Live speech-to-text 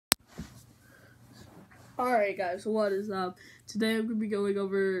Alright guys, what is up? Today I'm going to be going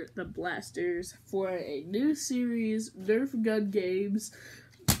over the blasters for a new series, Nerf gun games,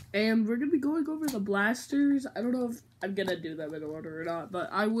 and we're going to be going over the blasters. I don't know if I'm going to do them in order or not, but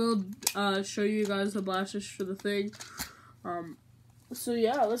I will show you guys the blasters for the thing. So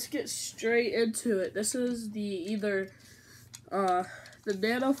yeah, let's get straight into it. This is either the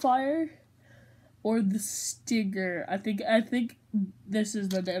Nano Fire or the Stinger. I think this is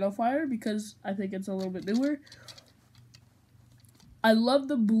the Nano Fire because I think it's a little bit newer. I love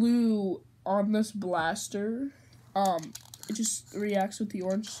the blue on this blaster. It just reacts with the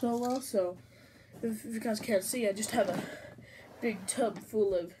orange so well. So if you guys can't see, I just have a big tub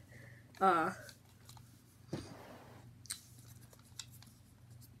full of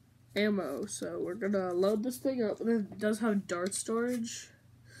ammo. So we're gonna load this thing up. It does have dart storage,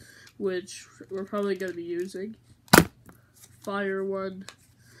 which we're probably going to be using. Fire 1,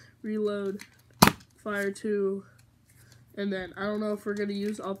 reload, fire 2, and then I don't know if we're going to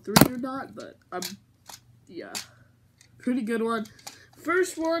use all 3 or not, but yeah, pretty good one.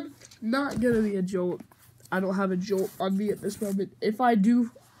 First one, not going to be a jolt. I don't have a jolt on me at this moment. If I do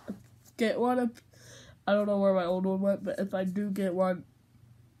get one, I don't know where my old one went, but if I do get one,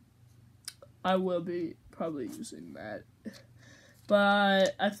 I will be probably using that.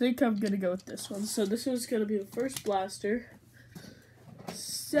 But I think I'm going to go with this one. So this one's going to be the first blaster.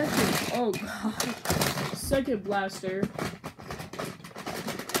 Second blaster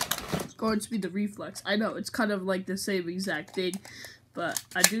is going to be the reflex. I know, it's kind of like the same exact thing, but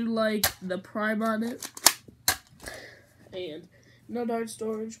I do like the prime on it. And no dart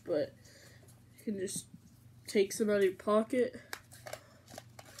storage, but you can just take some out of your pocket.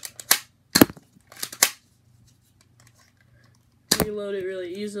 Reload it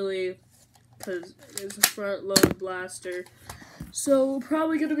really easily because it's a front load blaster. So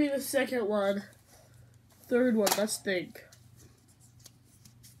probably gonna be the second one. Third one, let's think.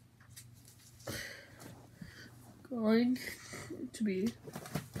 Going to be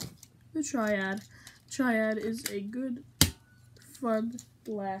the Triad. Triad is a good, fun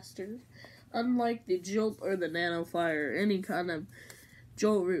blaster. Unlike the Jolt or the Nano Fire, any kind of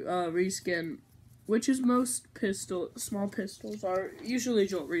Jolt reskin, which is most small pistols are usually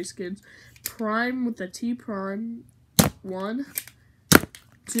Jolt reskins. Prime with the T prime 1,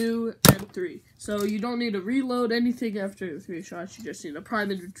 2, and 3. So you don't need to reload anything after 3 shots. You just need a prime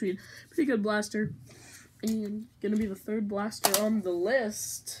in between. Pretty good blaster. And gonna be the third blaster on the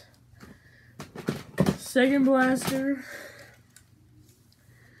list. Second blaster,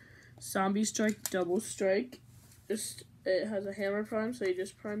 Zombie Strike Double Strike. It has a hammer prime, so you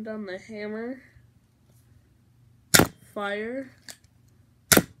just prime down the hammer. Fire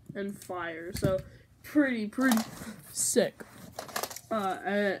and fire, so pretty sick.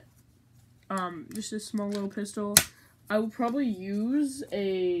 Just a small little pistol. I will probably use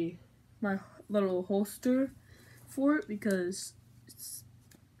my little holster for it because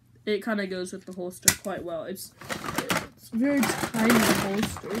it kind of goes with the holster quite well. It's a very tiny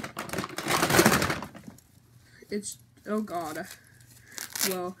holster. Oh god.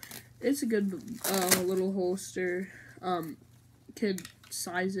 Well, it's a good little holster. Can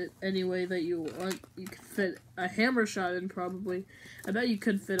size it any way that you want. You could fit a hammer shot in probably. I bet you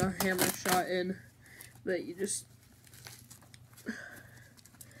could fit a hammer shot in, but you just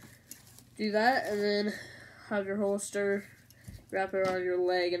do that and then have your holster, wrap it around your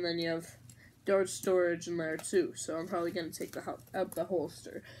leg, and then you have dart storage in there too. So I'm probably going to take out the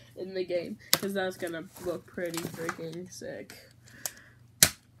holster in the game because that's going to look pretty freaking sick.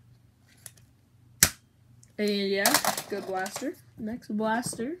 And yeah, good blaster. Next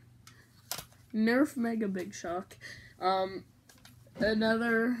blaster, Nerf Mega Big Shock.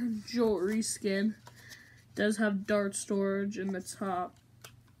 Another Jolt reskin. Does have dart storage in the top.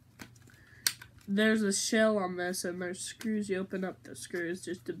 There's a shell on this, and there's screws. You open up the screws,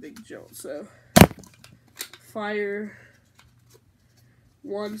 just a big Jolt. So, fire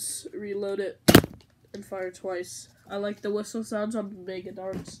once, reload it, and fire twice. I like the whistle sounds on the mega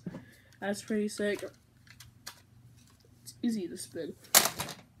darts. That's pretty sick. Easy to spin.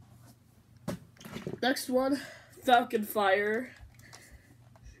 Next one, Falcon Fire.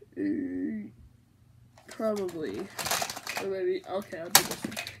 Probably. Or maybe, okay, I'll do this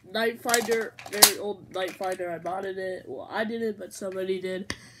one. Night Finder, very old Night Finder. I modded it. Well, I didn't, but somebody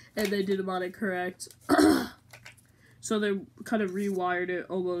did. And they did mod it correct. So they kind of rewired it,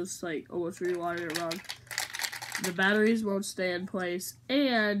 almost rewired it wrong. The batteries won't stay in place,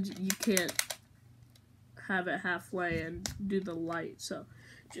 and you can't have it halfway and do the light, so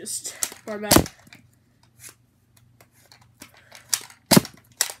just format.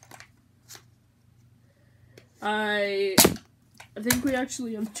 I think we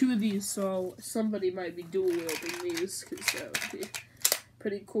actually have 2 of these, so somebody might be dual wielding these, because that would be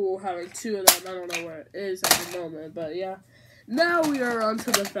pretty cool having 2 of them. I don't know where it is at the moment, but yeah. Now we are on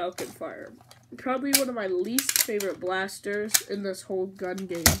to the Falcon Fire. Probably one of my least favorite blasters in this whole gun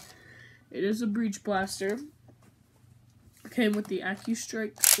game. It is a breech blaster. Came with the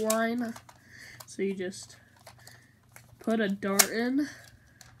AccuStrike line, so you just put a dart in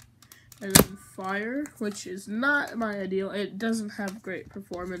and then fire, which is not my ideal. It doesn't have great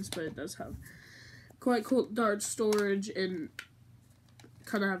performance, but it does have quite cool dart storage, and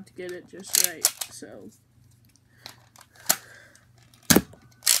kind of have to get it just right. So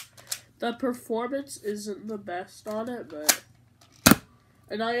the performance isn't the best on it, but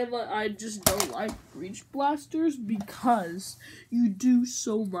I just don't like breech blasters because you do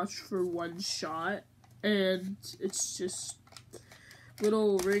so much for one shot, and it's just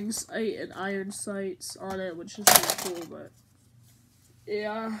little ring sight and iron sights on it, which is really cool. But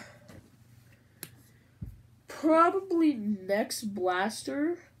yeah, probably next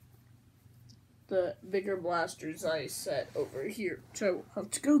blaster, the bigger blasters I set over here, which I will have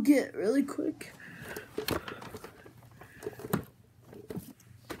to go get really quick.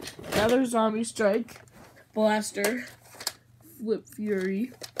 Another Zombie Strike blaster, Flip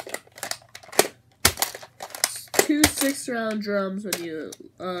Fury. 2 6-round drums. When you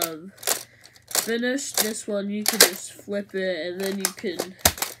finish this one, you can just flip it, and then you can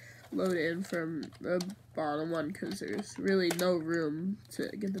load it in from the bottom one, because there's really no room to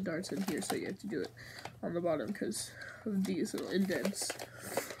get the darts in here, so you have to do it on the bottom because of these little indents,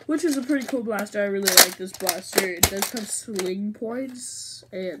 which is a pretty cool blaster. I really like this blaster. It does have sling points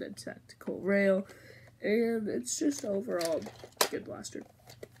and a tactical rail, and it's just overall a good blaster.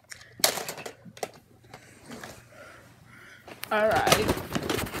 Alright.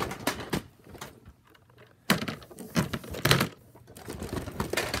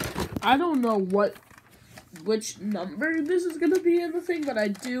 I don't know which number this is going to be in the thing, but I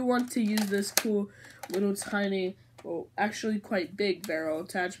do want to use this cool little tiny, well, actually quite big barrel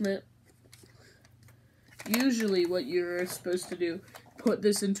attachment. Usually what you're supposed to do, put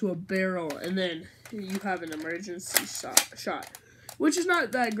this into a barrel, and then you have an emergency shot, which is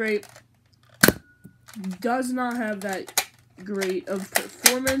not that great. Does not have that great of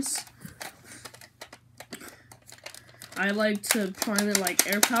performance. I like to prime it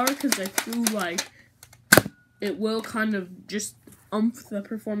like air power, because I feel like it will kind of just umph the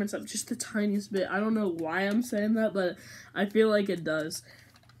performance up just the tiniest bit. I don't know why I'm saying that, but I feel like it does.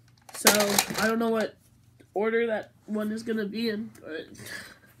 So I don't know what order that one is gonna be in, but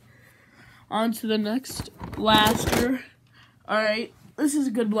on to the next blaster. Alright, this is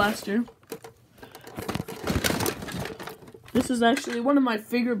a good blaster. This is actually one of my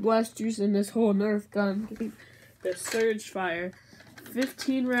favorite blasters in this whole Nerf gun. The Surge Fire.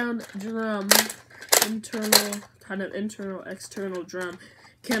 15-round drum. Internal, external drum.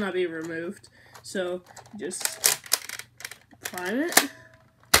 Cannot be removed. So, just prime it.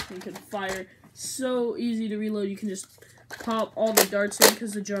 You can fire. So easy to reload. You can just pop all the darts in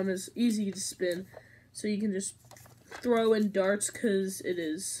because the drum is easy to spin. So you can just throw in darts because it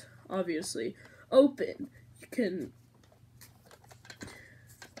is obviously open.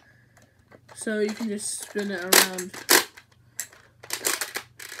 So you can just spin it around.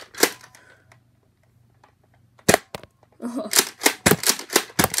 Oh.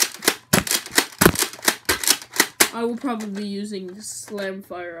 I will probably be using Slam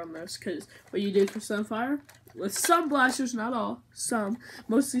Fire on this, because what you do for Slam Fire, with some blasters, not all, some,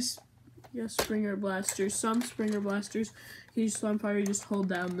 mostly Springer blasters, some Springer blasters, you use Slam Fire, you just hold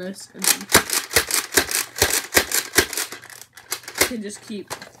down this, and then you can just keep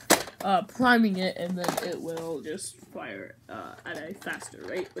priming it, and then it will just fire at a faster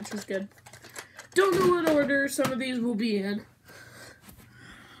rate, which is good. Don't know what order some of these will be in.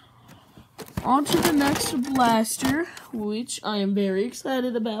 On to the next blaster, which I am very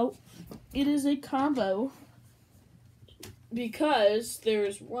excited about. It is a combo, because there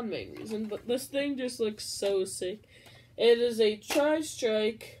is one main reason, but this thing just looks so sick. It is a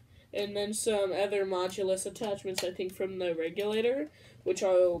tri-strike, and then some other modulus attachments, I think, from the regulator, which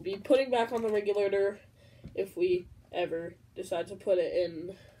I will be putting back on the regulator if we ever decide to put it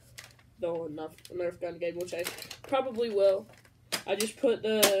in the Nerf gun game, which I probably will. I just put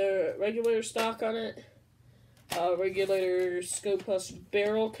the regulator stock on it, regulator scope plus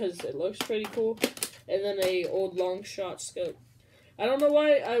barrel, because it looks pretty cool, and then a old long shot scope. I don't know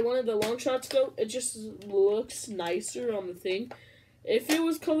why I wanted the long shot scope. It just looks nicer on the thing if it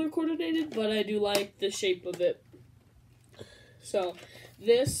was color coordinated, but I do like the shape of it. So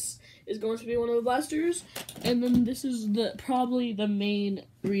this is going to be one of the blasters. And then this is probably the main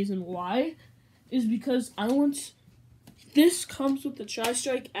reason why, is because I want... This comes with the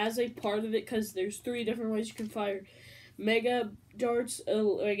Tri-Strike as a part of it, because there's 3 different ways you can fire mega darts,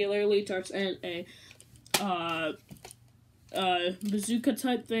 regular elite darts, and a bazooka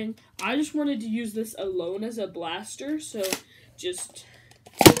type thing. I just wanted to use this alone as a blaster, so just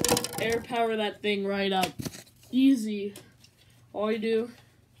air power that thing right up. Easy. All you do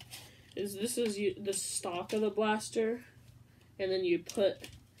is, this is the stock of the blaster, and then you put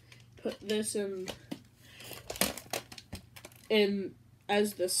this in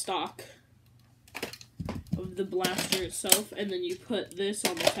as the stock of the blaster itself, and then you put this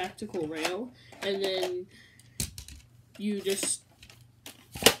on the tactical rail, and then you just...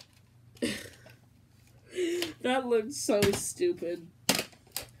 That looks so stupid.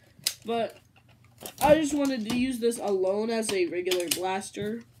 But I just wanted to use this alone as a regular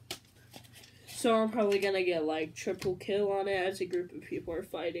blaster. So I'm probably going to get like triple kill on it as a group of people are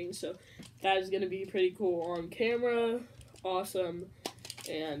fighting. So that is going to be pretty cool on camera. Awesome.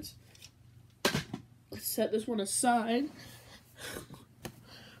 And let's set this one aside.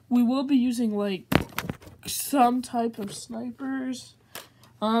 We will be using like some type of snipers.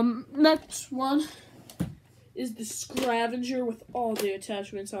 Next one is the scavenger with all the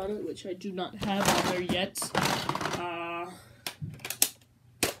attachments on it, which I do not have on there yet.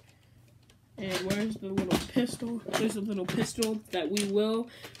 And where's the little pistol? There's a little pistol that we will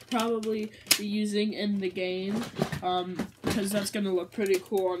probably be using in the game, because that's going to look pretty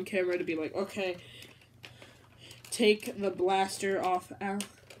cool on camera to be like, okay, take the blaster off.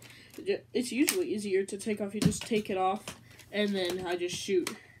 It's usually easier to take off. You just take it off, and then I just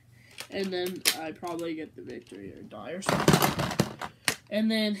shoot. And then I probably get the victory or die or something. And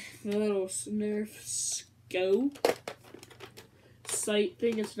then the little Nerf scope sight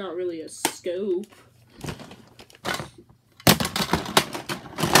thing. It's not really a scope.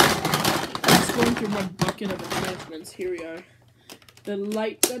 It's going through my bucket of attachments. Here we are. The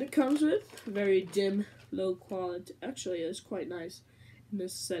light that it comes with, very dim, low quality. Actually, it's quite nice in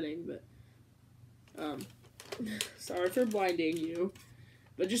this setting, but sorry for blinding you.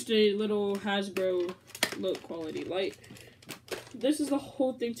 But just a little Hasbro low quality light. This is the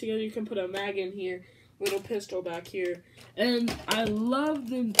whole thing together. You can put a mag in here, little pistol back here, and I love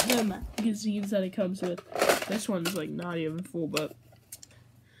the magazines that it comes with. This one's like not even full, but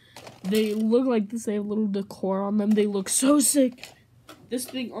they look like this. They have little decor on them. They look so sick. This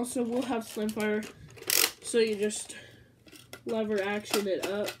thing also will have slimfire, so you just lever action it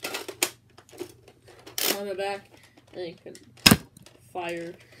up on the back, and you can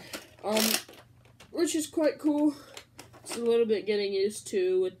fire, which is quite cool. It's a little bit getting used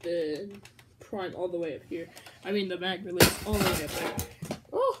to with the prime all the way up here. I mean the mag release all the way up there.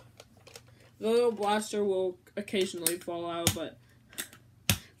 Oh, the little blaster will occasionally fall out, but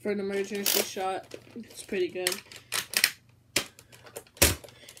for an emergency shot, it's pretty good.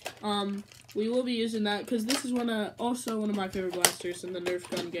 We will be using that because this is also one of my favorite blasters in the Nerf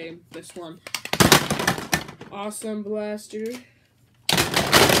gun game. This one, awesome blaster.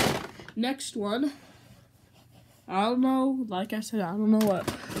 Next one, I don't know, like I said, I don't know what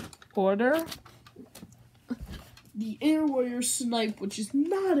order. The Air Warrior Snipe, which is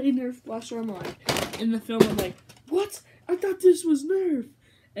not a Nerf blaster. I'm like, in the film, I'm like, what? I thought this was Nerf.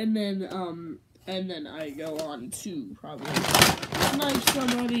 And then I go on to probably snipe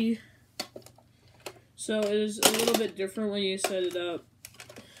somebody. So it is a little bit different when you set it up.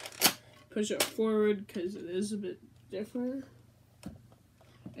 Push it forward, because it is a bit different.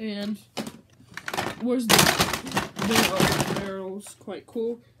 And where's the barrel's quite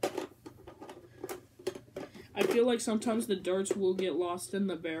cool. I feel like sometimes the darts will get lost in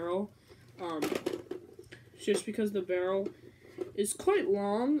the barrel, just because the barrel is quite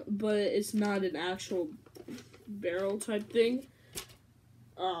long, but it's not an actual barrel type thing.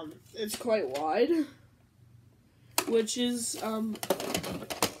 It's quite wide, which is a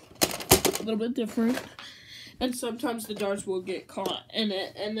little bit different. And sometimes the darts will get caught in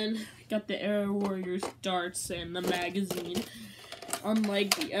it. And then got the Air Warriors darts and the magazine.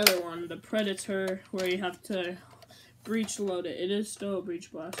 Unlike the other one, the Predator, where you have to breech load it. It is still a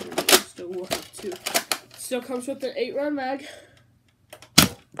breech blaster, but you still will have to. Still comes with an 8-round mag.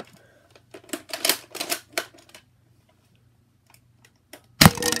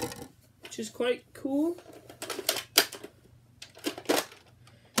 Which is quite cool.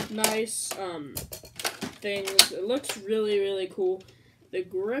 Nice, things. It looks really, really cool. The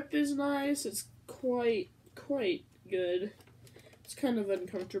grip is nice. It's quite good. It's kind of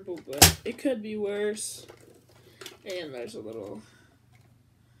uncomfortable, but it could be worse. And there's a little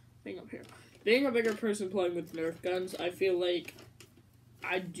thing hang up here. Being a bigger person playing with Nerf guns, I feel like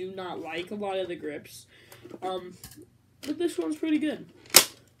I do not like a lot of the grips. But this one's pretty good.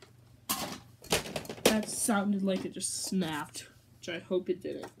 That sounded like it just snapped, which I hope it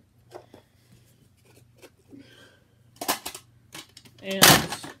didn't. And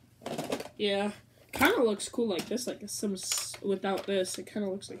yeah, kind of looks cool like this. Like without this, it kind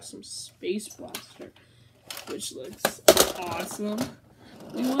of looks like some space blaster, which looks awesome.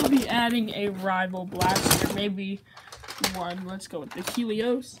 We will be adding a rival blaster, maybe one. Let's go with the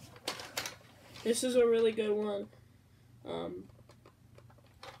Helios. This is a really good one.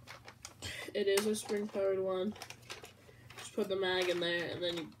 It is a spring-powered one. Just put the mag in there, and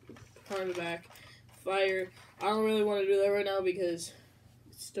then you prime it back. Fire. I don't really want to do that right now because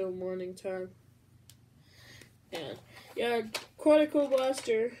it's still morning time. And yeah, quite a cool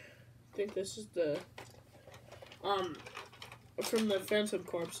blaster. I think this is the from the Phantom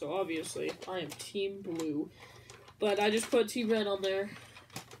Corps, so obviously I am Team Blue. But I just put Team Red on there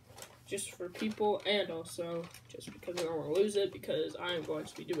just for people, and also just because I don't want to lose it, because I am going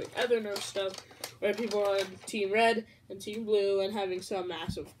to be doing other Nerf stuff where people are on Team Red and Team Blue and having some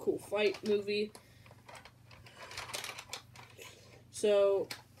massive cool fight movie. So,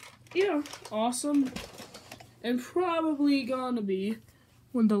 yeah, awesome. And probably gonna be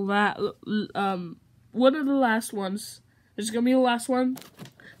one of the last ones. This is gonna be the last one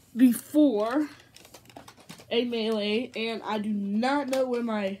before a melee, and I do not know where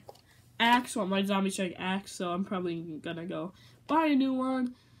my axe or my zombie strike axe, so I'm probably gonna go buy a new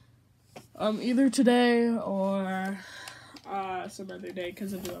one either today or some other day,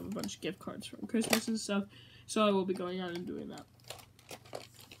 because I do have a bunch of gift cards from Christmas and stuff, so I will be going out and doing that.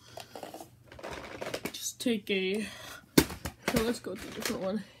 Just take a, so let's go to a different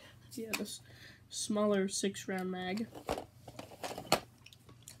one. Yeah, this smaller 6-round mag.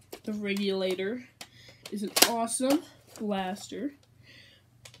 The Regulator is an awesome blaster,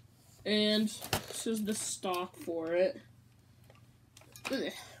 and this is the stock for it,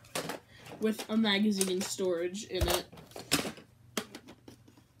 with a magazine storage in it,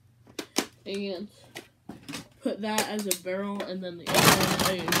 and put that as a barrel, and then the other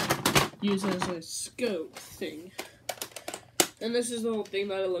one I use as a scope thing. And this is the whole thing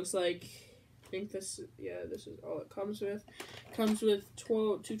that it looks like. I think this, yeah, this is all it comes with. Comes with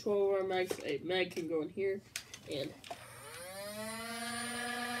two 12-round mags. A mag can go in here, and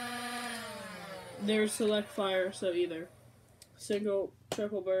there's select fire, so either single,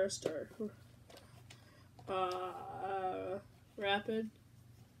 triple burst, or rapid,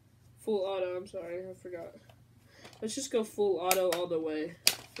 full auto. I'm sorry, I forgot. Let's just go full auto all the way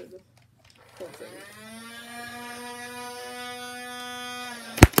for the whole thing.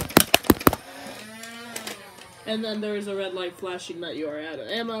 And then there's a red light flashing that you are out of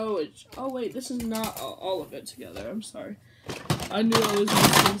ammo, which, oh wait, this is not all of it together, I'm sorry. I knew I was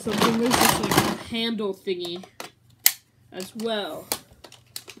missing something. There's just like a handle thingy as well.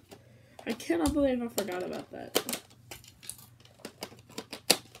 I cannot believe I forgot about that.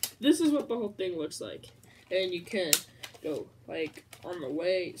 This is what the whole thing looks like. And you can go like on the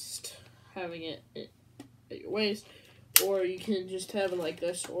waist, having it at your waist, or you can just have it like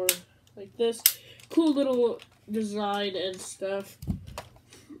this or like this. Cool little design and stuff.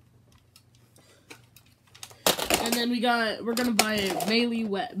 And then we're gonna buy a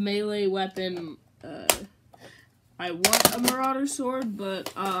melee weapon. I want a Marauder sword,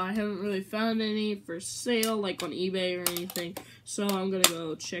 but I haven't really found any for sale, like on eBay or anything. So I'm gonna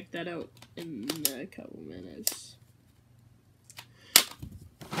go check that out in a couple minutes.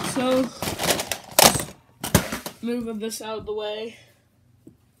 So, moving this out of the way.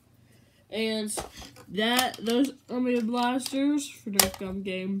 And those are my blasters for Nerf Gun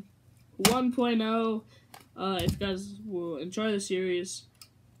Game 1.0. If you guys will enjoy the series,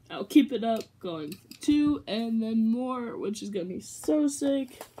 I'll keep it up going for 2 and then more, which is gonna be so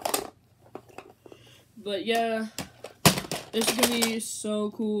sick. But yeah, it's gonna be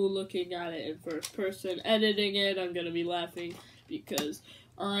so cool looking at it in first person. Editing it, I'm gonna be laughing because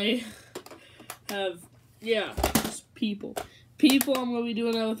I have, yeah, just people. I'm gonna be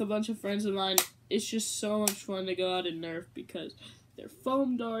doing that with a bunch of friends of mine. It's just so much fun to go out and Nerf because they're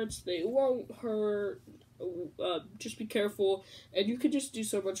foam darts, they won't hurt. Just be careful, and you can just do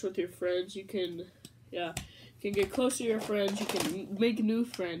so much with your friends. You can, yeah, you can get close to your friends. You can make new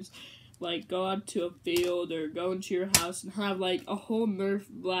friends, like go out to a field or go into your house and have like a whole Nerf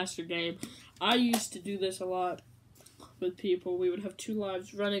blaster game. I used to do this a lot with people. We would have 2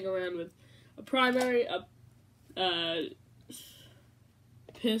 lives running around with a primary, a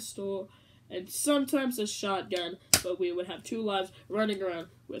pistol, and sometimes a shotgun, but we would have 2 lives running around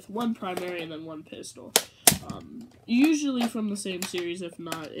with one primary and then one pistol. Usually from the same series. If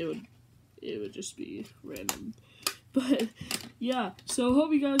not, it would just be random. But yeah, so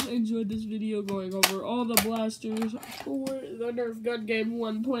hope you guys enjoyed this video going over all the blasters for the Nerf gun game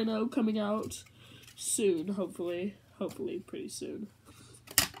 1.0 coming out soon, hopefully pretty soon.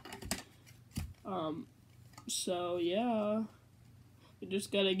 So yeah, we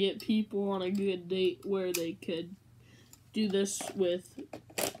just gotta get people on a good date where they could do this with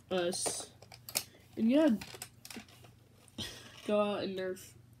us, and yeah, go out and Nerf.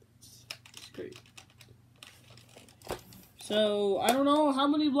 It's great. So I don't know how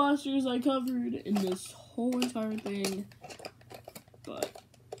many blasters I covered in this whole entire thing, but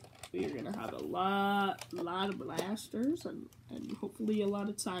we are gonna have a lot of blasters and hopefully a lot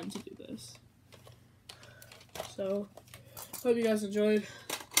of time to do this. So, hope you guys enjoyed.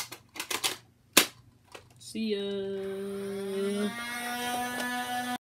 See ya.